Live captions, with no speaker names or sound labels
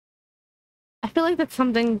feel like that's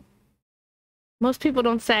something most people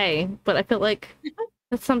don't say, but I feel like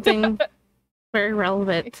that's something very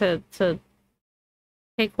relevant to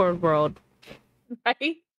K-Chord world.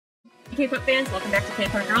 Right? K-pop fans, welcome back to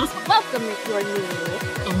K-pop Girls. Welcome if you're new.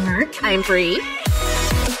 I'm Merc. I'm Bree.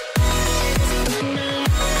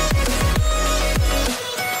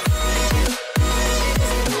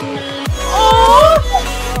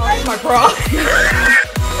 Oh my bra.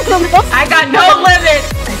 I got no limit.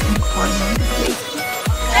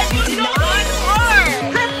 I need no more.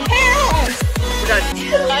 We're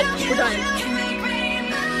done. We're done.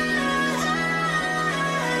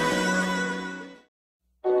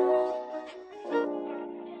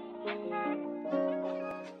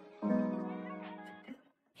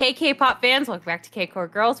 Hey K-pop fans, welcome back to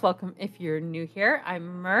K-Chord Girls. Welcome if you're new here.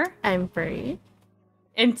 I'm Mer. I'm Bree.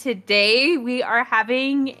 And today we are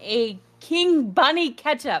having a King Bunny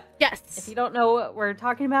catch-up. Yes. If you don't know what we're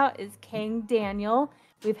talking about, is KANGDANIEL.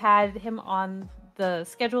 We've had him on the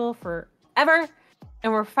schedule forever,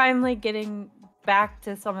 and we're finally getting back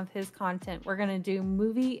to some of his content. We're gonna do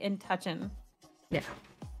movie and Touchin. Yeah.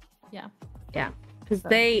 Yeah. Yeah.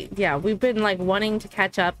 Because we've been like wanting to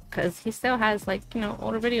catch up because he still has like, you know,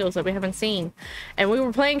 older videos that we haven't seen. And we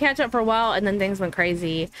were playing catch up for a while and then things went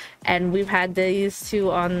crazy. And we've had these two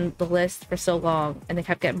on the list for so long and they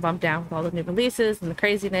kept getting bumped down with all the new releases and the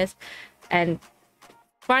craziness. And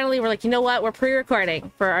finally we're like, you know what? We're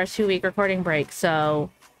pre-recording for our 2-week recording break. So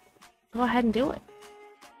go ahead and do it.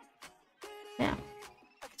 Yeah.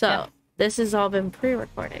 So this has all been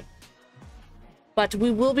pre-recorded. But we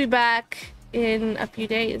will be back in a few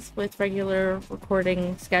days with regular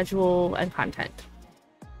recording schedule and content.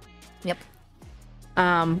 Yep.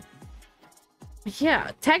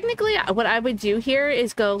 Yeah, technically what I would do here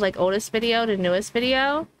is go like oldest video to newest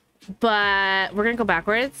video, but we're gonna go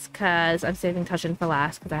backwards because I'm saving Touchin for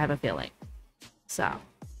last because I have a feeling. So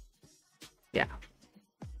yeah,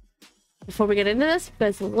 before we get into this, if you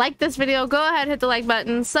guys like this video, go ahead, hit the like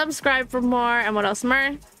button, subscribe for more, and what else,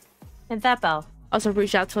 Mer? Hit that bell. Also,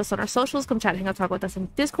 reach out to us on our socials. Come chat, hang out, talk with us in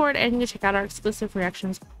Discord, and you can check out our exclusive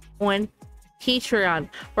reactions on Patreon.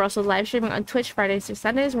 We're also live streaming on Twitch Fridays through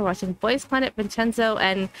Sundays. We're watching Boys Planet, Vincenzo,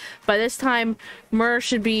 and by this time, Mer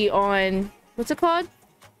should be on, what's it called?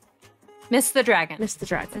 Miss the Dragon. Miss the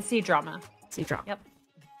Dragon. The C-drama. C-drama. Yep.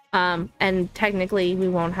 And technically, we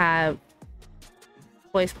won't have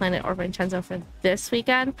Boys Planet or Vincenzo for this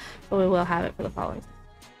weekend, but we will have it for the following.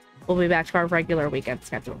 We'll be back to our regular weekend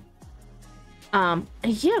schedule.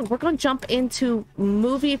 Yeah, we're gonna jump into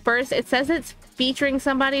movie first. It says it's featuring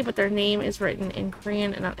somebody, but their name is written in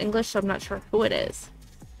Korean and not English, so I'm not sure who it is.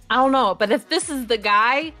 I don't know, but if this is the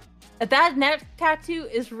guy, if that neck tattoo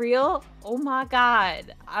is real, oh my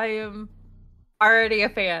god, I am already a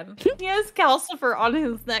fan. He has Calcifer on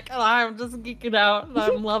his neck, and I'm just geeking out, and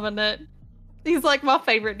I'm loving it. He's like my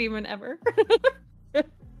favorite demon ever.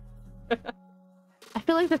 I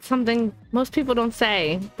feel like that's something most people don't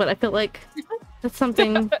say, but I feel like that's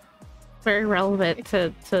something very relevant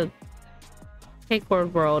to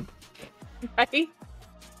K-Chord world. Right?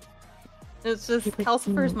 It's just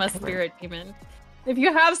Calcifer's my spirit demon. If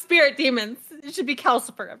you have spirit demons, it should be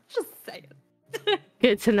Calcifer. I'm just saying.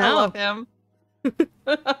 Good to know. I love him.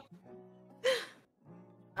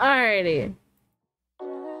 Alrighty.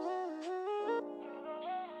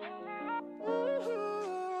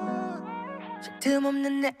 Oh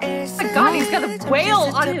my god, he's got a whale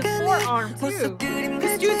on his forearm too.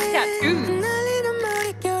 This dude's tattoos.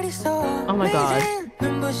 Oh my god. Oh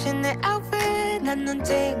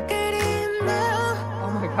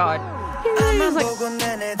my god.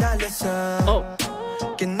 Oh.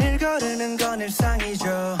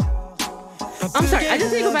 I'm sorry, I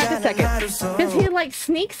just need to go back a second. Because he like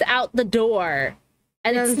sneaks out the door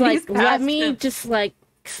and then like, let me just like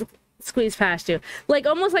squeeze past you. Like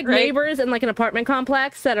almost like neighbors in like an apartment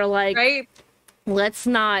complex that are like, let's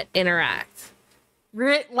not interact.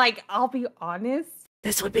 Like, I'll be honest.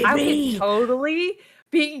 This would be I me. would totally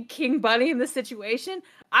be King Bunny in this situation.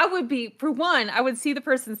 I would be, for one, I would see the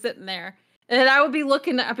person sitting there. And then I would be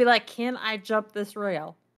looking, I'd be like, can I jump this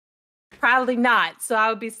rail? Probably not. So I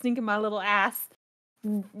would be sneaking my little ass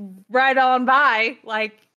right on by.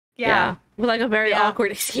 Like, yeah. With like a very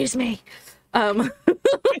awkward, excuse me.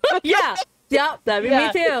 Yeah. Yep. That'd be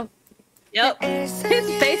me too. Yep. His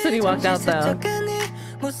face when he walked out though.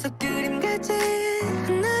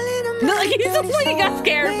 No, like, he just like he got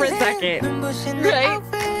scared for a second. Right?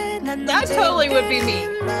 That totally would be me.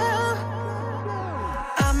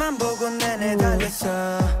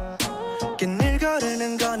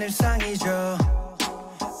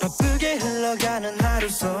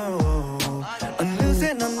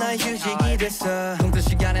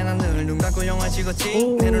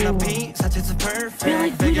 feel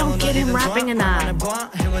like we don't get him rapping enough.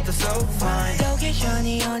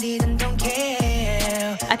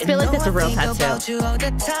 I feel like that's a real tattoo.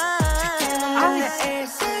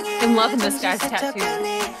 I'm loving this guy's tattoo.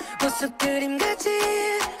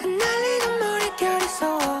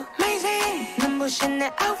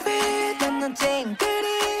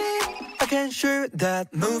 I can shoot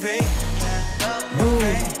that movie.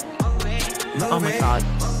 Oh my god.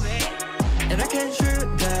 And I can shoot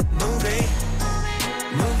that movie.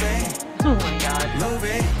 Oh my god.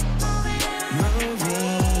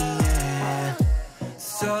 Yeah.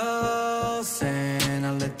 So sad.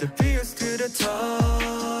 I let the fears do the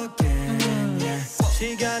talking. Yeah.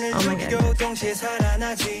 시간을 죽이고 동시에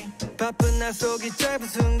살아나지. 바쁜 날 속이 짧은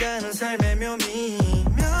순간은 삶의 묘미.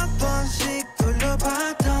 몇 번씩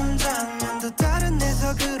돌려봤던 장면도 다른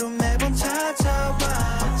해석으로 매번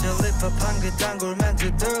찾아와.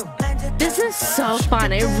 This is so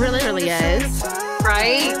fun. It really, really is.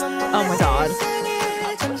 Right? Oh my god.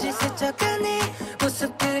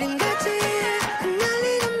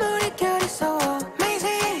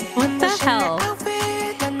 What the hell?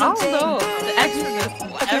 Oh no, the extraness,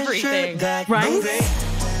 everything. Right?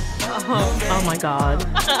 Oh my god.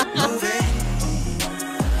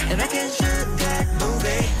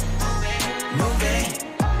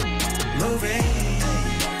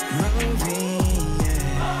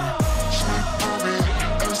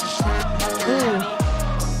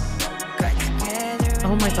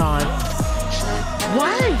 Oh my god.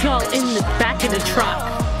 Why are y'all in the back of the truck?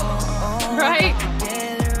 Right?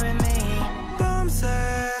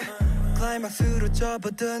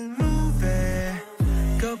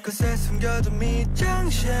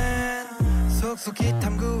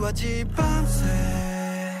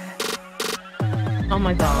 Oh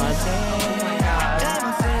my god.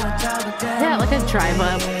 Yeah, like a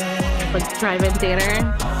drive-up, like drive-in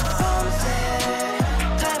theater.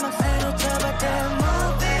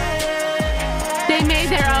 They made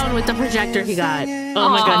their own with the projector he got. Oh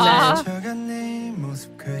my goodness.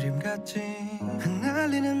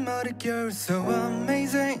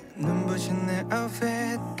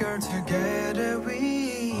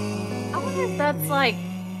 I wonder if that's like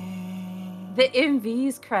the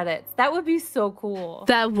MV's credits. That would be so cool.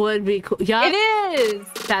 That would be cool. Yeah, it is.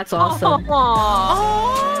 That's awesome.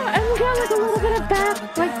 Oh, and we got like a little bit of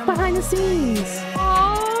back, like behind the scenes.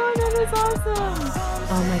 Oh, that is awesome.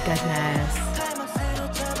 Oh my goodness.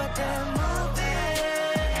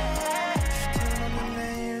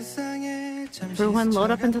 Everyone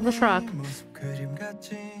load up into the truck.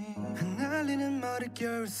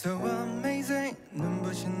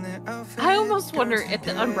 I almost wonder if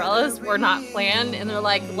the umbrellas were not planned and they're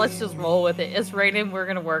like, let's just roll with it. It's raining, we're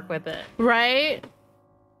gonna work with it. Right?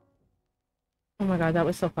 Oh my god, that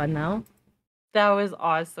was so fun though. That was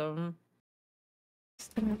awesome.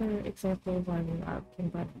 Just another example of why we love King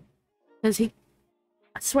Bud. Because I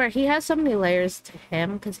swear, he has so many layers to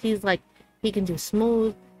him, because he's like, he can do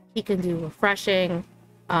smooth, he can do refreshing,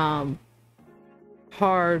 hard,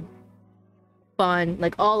 fun,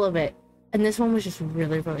 like all of it. And this one was just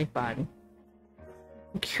really, really fun.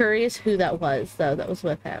 I'm curious who that was, though, that was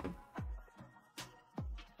with him.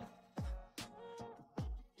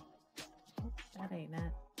 That ain't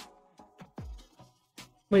it.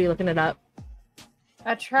 What, are you looking it up?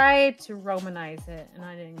 I tried to Romanize it, and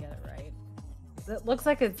I didn't get it right. It looks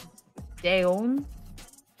like it's Dillon,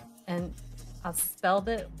 and I spelled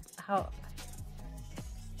it how...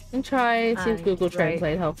 And try, see if Google right.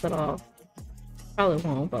 Translate helps at all. Probably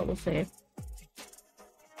won't, but we'll see.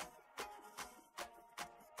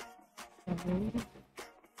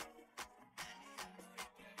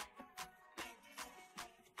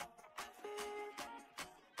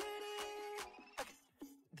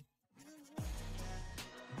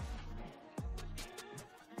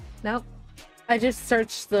 Nope. I just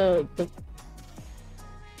searched the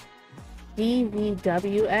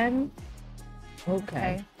DVWN.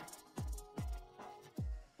 Okay.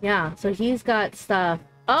 Yeah, so he's got stuff.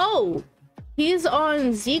 Oh! He's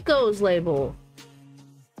on Zico's label.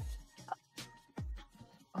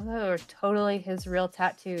 Oh, those are totally his real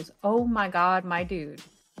tattoos. Oh my god, my dude.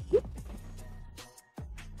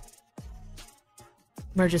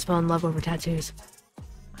 Merge just fell in love over tattoos.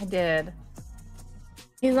 I did.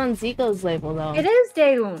 He's on Zico's label, though. It is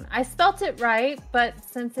Dillon. I spelt it right, but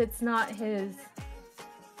since it's not his...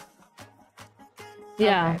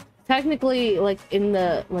 Yeah. Okay. Technically, like, in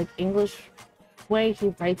the, like, English way,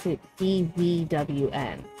 he writes it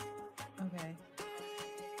DVWN. Okay.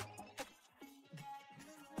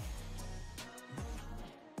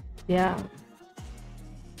 Yeah.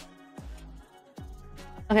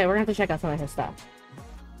 Okay, we're gonna have to check out some of his stuff.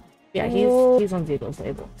 Yeah, he's on Ziegel's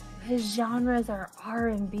label. His genres are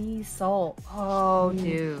R&B, soul. Oh,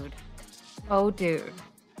 dude. Oh, dude.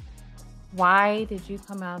 Why did you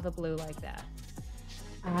come out of the blue like that?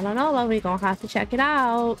 I don't know, but we're gonna have to check it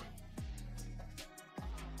out.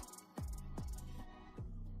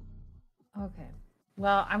 Okay.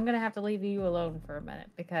 Well, I'm gonna have to leave you alone for a minute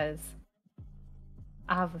because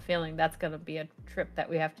I have a feeling that's gonna be a trip that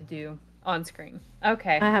we have to do on screen.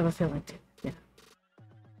 Okay. I have a feeling too. Yeah.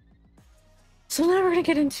 So now we're gonna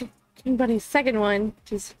get into King Bunny's second one,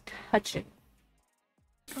 which is Touchin.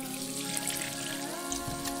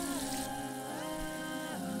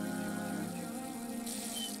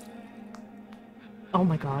 Oh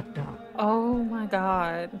my god, no. Oh my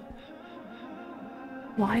god.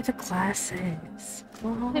 Why the glasses?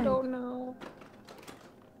 Why? I don't know.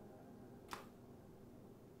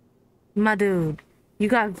 My dude, you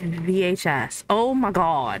got VHS. Oh my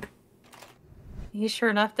god. He sure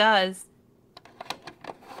enough does.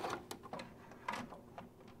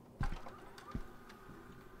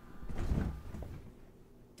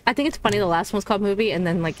 I think it's funny the last one's called Movie, and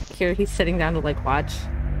then like here he's sitting down to like watch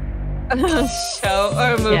A show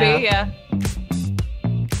or a movie, yeah.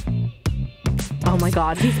 Oh my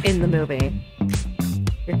god, he's in the movie.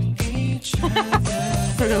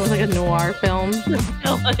 Sort of like a noir film.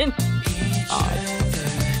 Dillon.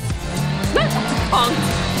 Punk.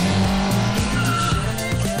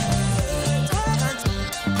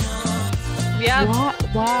 Yeah.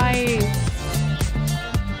 Why?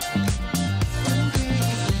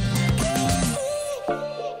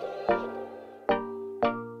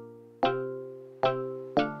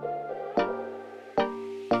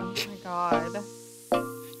 Oh my god.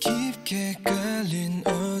 깊게 깔린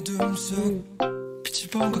어둠 속 빛을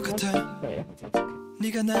본 것 같아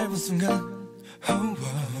네가 날 본 순간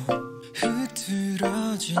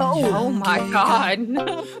흐트러진 Oh my god.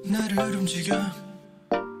 나를 움직여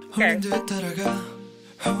오는 듯 따라가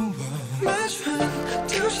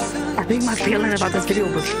I think my feeling about this video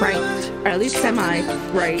was right. Or at least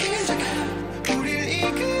semi-right. Here's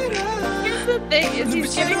the thing, is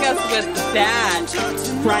he's giving us with that.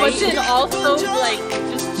 Right? But then also, like,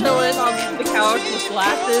 just chilling on the couch with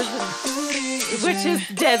glasses, and, which is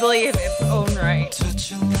deadly in its own right.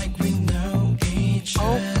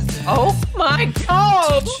 Oh my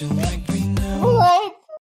god! What?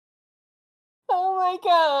 Oh my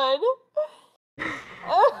god!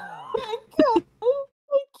 Oh my god!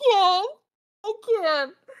 I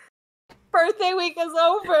can't! Birthday week is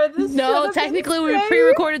over. This No, should've been technically we insane.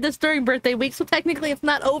 pre-recorded this during birthday week, so technically it's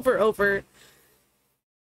not over. Oh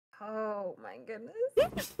my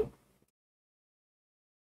goodness.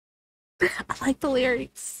 I like the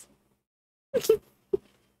lyrics.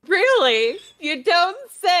 Really? You don't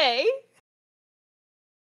say?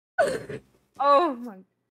 Oh my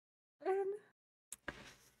god.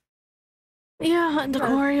 Yeah, and the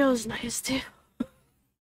choreo's nice too.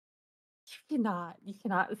 You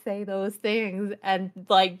cannot say those things and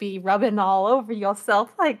like be rubbing all over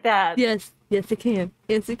yourself like that. Yes, it can.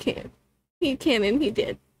 Yes, it can. He can and he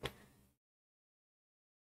did.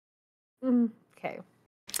 Okay.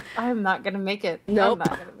 I'm not gonna make it. Nope. I'm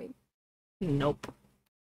not gonna make it. Nope.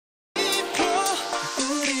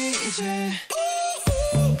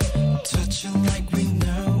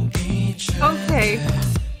 Okay.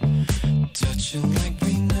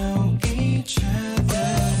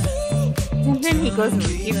 And then he goes and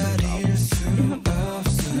repeats himself.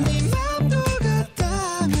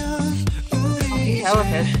 Okay,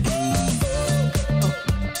 elephant.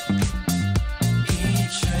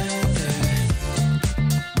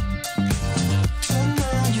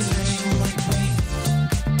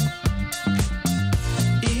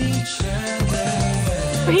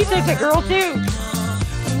 But he took the girl too.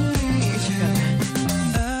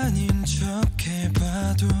 아닌 척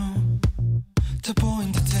해봐도 다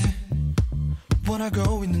보인 듯해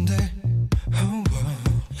원하고 있는데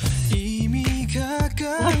이미 Pizza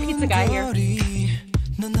guy here. 가까운 거리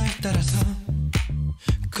넌 날 따라서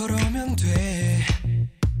걸어오면 돼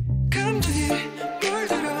감정이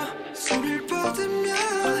물들어 손을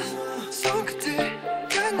뻗으면 손끝에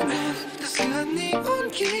강렬한 따스한 네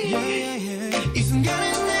온기 이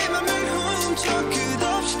순간에 내 맘을 훔쳐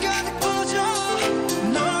끝없이 가득 퍼져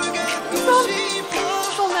널 갖고 싶어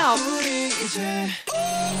now. 우리 이제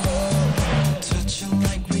touching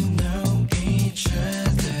like we know each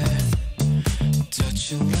other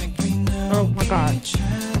touching like we know Oh my god. each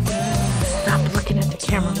other Stop looking at the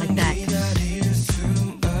camera like that. 기다릴 수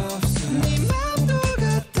없어 네 맘도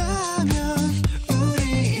같다면 우리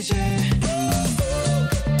이제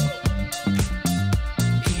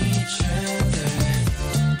each other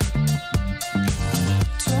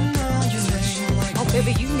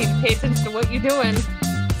Baby, you need to pay attention to what you're doing.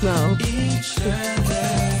 No.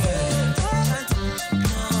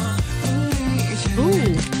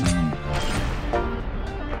 Ooh.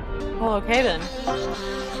 Oh, okay then.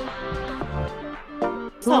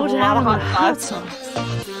 Slow That's a down lot on of hot hot sauce.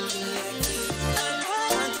 sauce.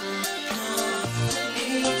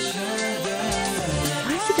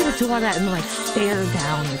 Why is he gonna do all that and like stare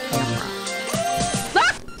down the camera?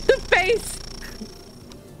 Ah! The face!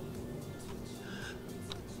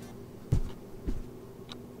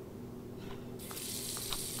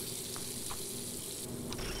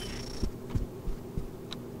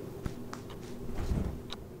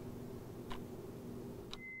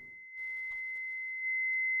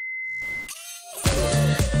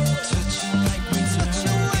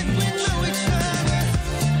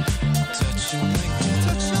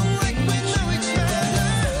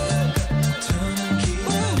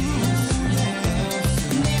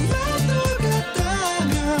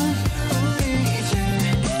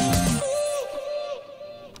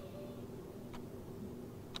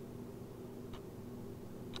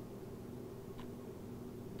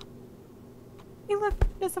 He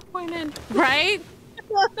looked disappointed. Right?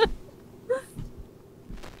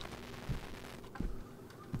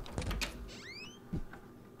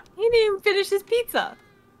 He didn't even finish his pizza.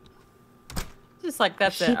 Just like,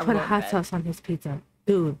 that's She it. I'm put going to hot bed. sauce on his pizza.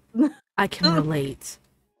 Dude, I can relate.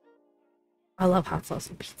 I love hot sauce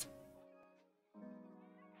on pizza.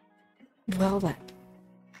 Well then.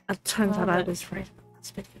 It turns out I was right.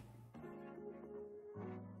 Speaking.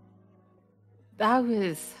 That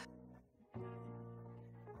was...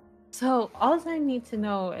 So, all I need to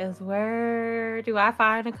know is where do I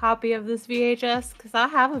find a copy of this VHS? Because I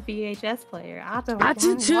have a VHS player. I don't I do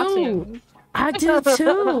mind too. watching. I do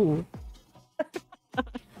too.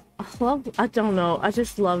 I don't know. I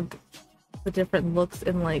just love the different looks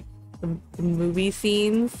in like the movie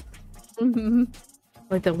scenes. Mm-hmm.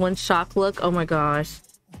 Like the one shock look. Oh my gosh.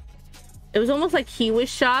 It was almost like he was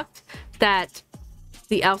shocked that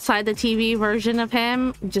the outside the TV version of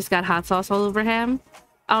him just got hot sauce all over him.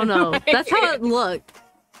 I don't know. Right. That's how it looked.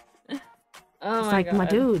 Oh It's my like, God. my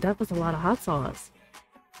dude, that was a lot of hot sauce.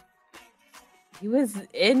 He was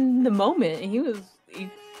in the moment. He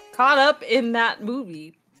caught up in that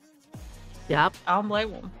movie. Yep. I don't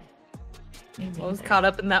blame him. Me I was neither. caught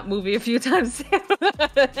up in that movie a few times.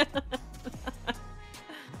 The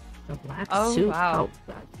black Oh, suit. wow. Oh,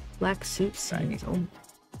 that black suit scenes. Oh.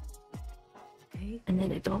 And then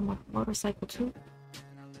they go on motorcycle too.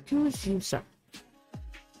 Who is you, sir?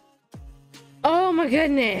 Oh my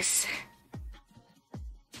goodness.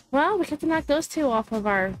 Well, we get to knock those two off of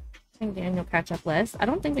our Daniel catch-up list. I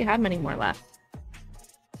don't think we have many more left.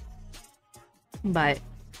 But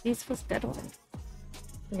these was good ones.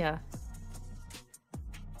 Yeah.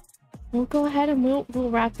 We'll go ahead and we'll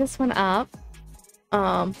wrap this one up.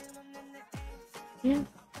 Yeah,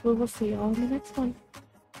 we will see y'all in the next one.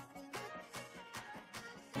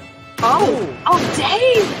 Oh,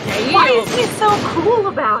 Dave! Why is he so cool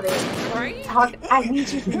about it? Right? I need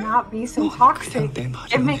you to not be so toxic.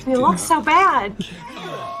 It makes me look so bad. We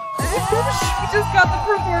just got the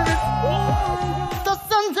performance.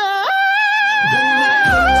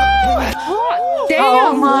 Damn,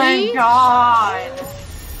 Oh my Lee. god!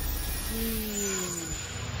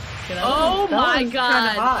 Oh my Kinda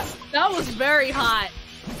god. hot. That was very hot.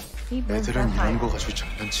 애들은 이런 거 가지고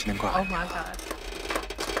장난치는 거 Oh 아니야. my god.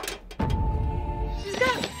 She's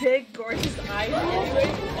got big, gorgeous eyes.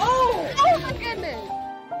 Oh! Oh my goodness.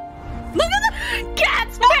 Look at the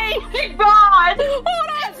cat's face. God! Hold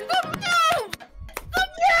on. Stop.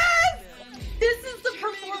 Yes! This is the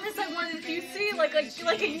performance I wanted to see like a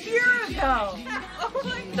year ago. Oh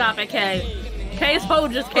my god. Stop it, Kay. Kay's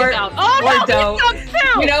phone just came Or- out. Oh or no, don't. he's stuck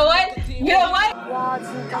too. You know what? You know what?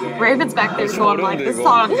 Raven's back there going like, this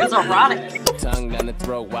song is erotic. Tongue down the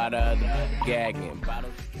throat while the other gagging.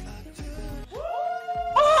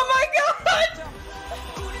 Oh my god!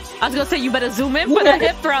 I was gonna say you better zoom in for the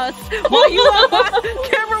hip thrust. Why you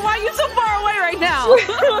camera? Why you so far away right now? Oh,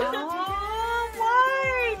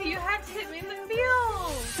 why? You had to hit me in the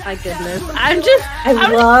feels. My goodness, I'm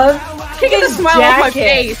love taking a smile off my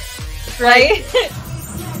face. Right?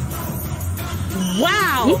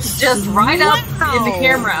 Wow, He's just right up in the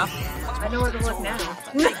camera. I know where to look now.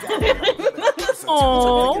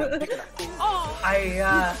 oh,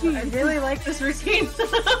 I really like this routine.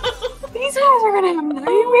 These guys are gonna have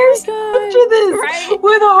nightmares after this. Right?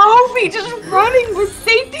 With Hopi just running with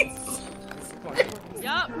safety.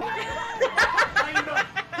 yup.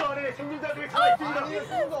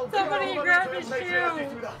 Somebody grab his shoe.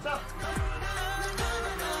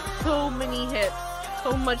 So many hits.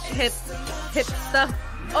 So much hip stuff.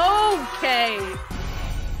 Okay.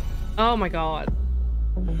 Oh my god.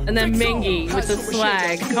 And then Mingy with the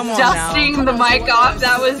swag. Come on now. Dusting the mic off.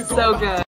 That was so good.